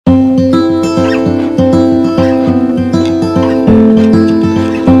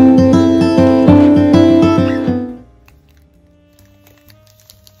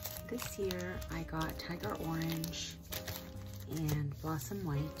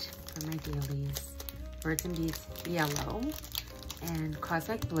for my dailies. Birds and Bees Yellow and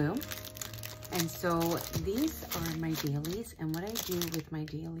Cosmic Blue. And so these are my dailies, and what I do with my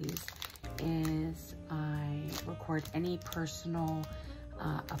dailies is I record any personal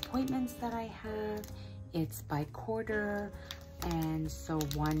appointments that I have. It's by quarter, and so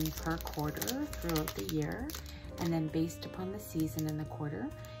one per quarter throughout the year, and then based upon the season and the quarter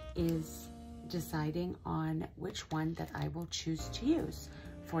is deciding on which one that I will choose to use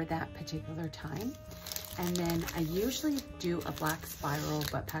for that particular time. And then I usually do a black spiral,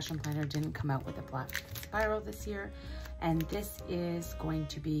 but Passion Planner didn't come out with a black spiral this year. And this is going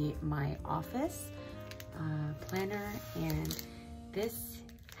to be my office planner. And this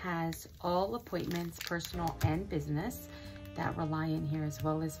has all appointments, personal and business, that rely in here, as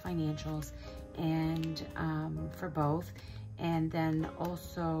well as financials, and for both. And then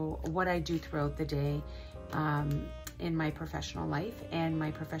also what I do throughout the day in my professional life and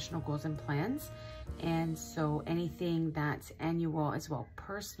my professional goals and plans. And so anything that's annual as well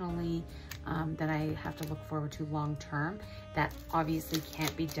personally that I have to look forward to long term that obviously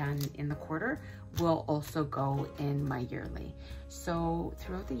can't be done in the quarter will also go in my yearly. So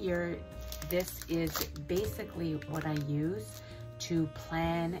throughout the year, this is basically what I use to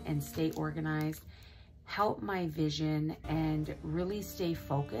plan and stay organized, help my vision, and really stay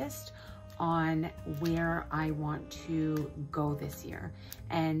focused on where I want to go this year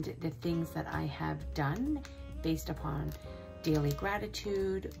and the things that I have done based upon daily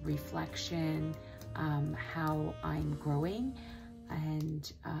gratitude, reflection, how I'm growing,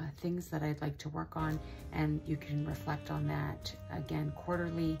 and things that I'd like to work on. And you can reflect on that again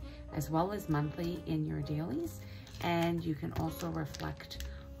quarterly as well as monthly in your dailies. And you can also reflect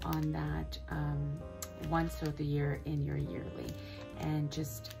on that once throughout the year in your yearly, and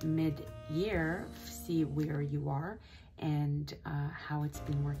just mid-year see where you are and how it's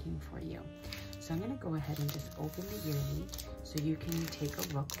been working for you. So I'm going to go ahead and just open the yearly so you can take a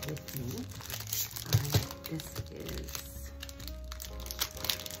look with me. This is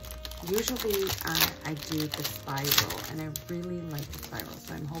usually I do the spiral, and I really like the spiral,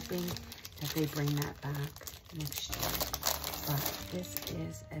 so I'm hoping that they bring that back next year. But this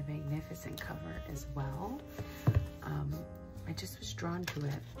is a magnificent cover as well. I just was drawn to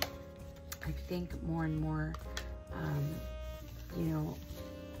it. I think more and more, you know,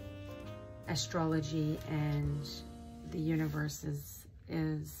 astrology and the universe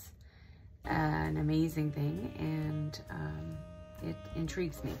is an amazing thing, and it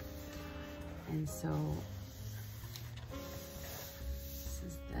intrigues me. And so this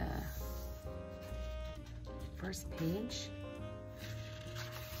is the first page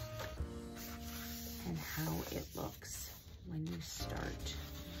and how it looks when you start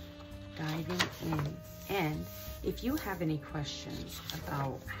diving in. And if you have any questions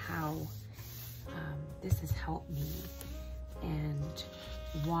about how this has helped me and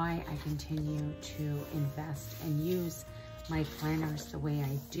why I continue to invest and use my planners the way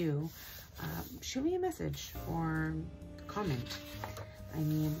I do, shoot me a message or comment. I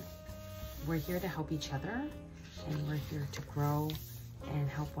mean, we're here to help each other, and we're here to grow and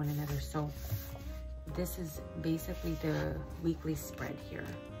help one another. So this is basically the weekly spread here.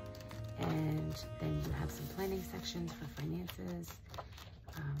 And then you have some planning sections for finances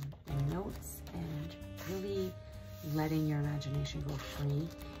and notes, and really letting your imagination go free.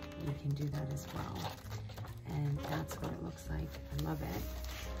 You can do that as well. And that's what it looks like. I love it.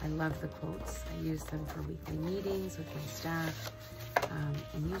 I love the quotes. I use them for weekly meetings with my staff.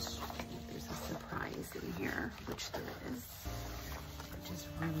 And there's a surprise in here, which there is, which is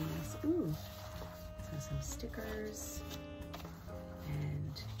really nice. Ooh, so some stickers,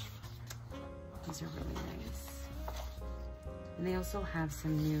 and these are really nice. And they also have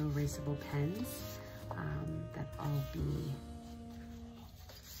some new erasable pens that I'll be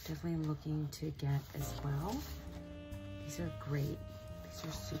definitely looking to get as well. These are great. These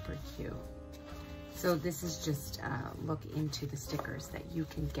are super cute. So this is just a look into the stickers that you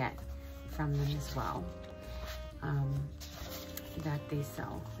can get from them as well, that they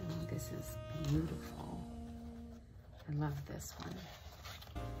sell. I mean, this is beautiful. I love this one.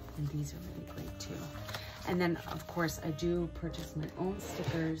 And these are really great too. And then of course I do purchase my own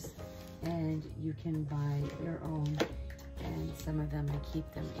stickers, and you can buy your own. And some of them, I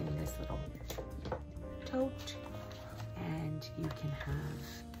keep them in this little tote, and you can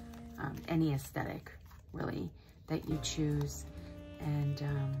have any aesthetic really that you choose. And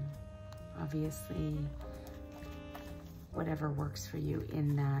obviously whatever works for you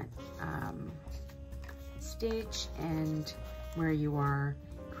in that stage and where you are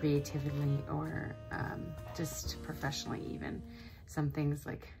creatively or just professionally even. some things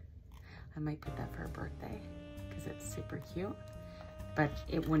like, I might put that for a birthday because it's super cute, but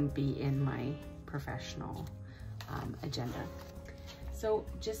it wouldn't be in my professional agenda. So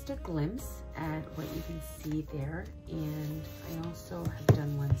just a glimpse at what you can see there. And I also have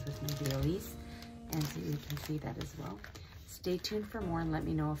done ones with my dailies, and so you can see that as well. Stay tuned for more and let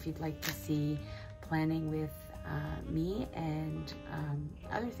me know if you'd like to see planning with me and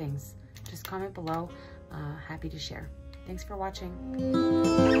other things. Just comment below. Happy to share. Thanks for watching.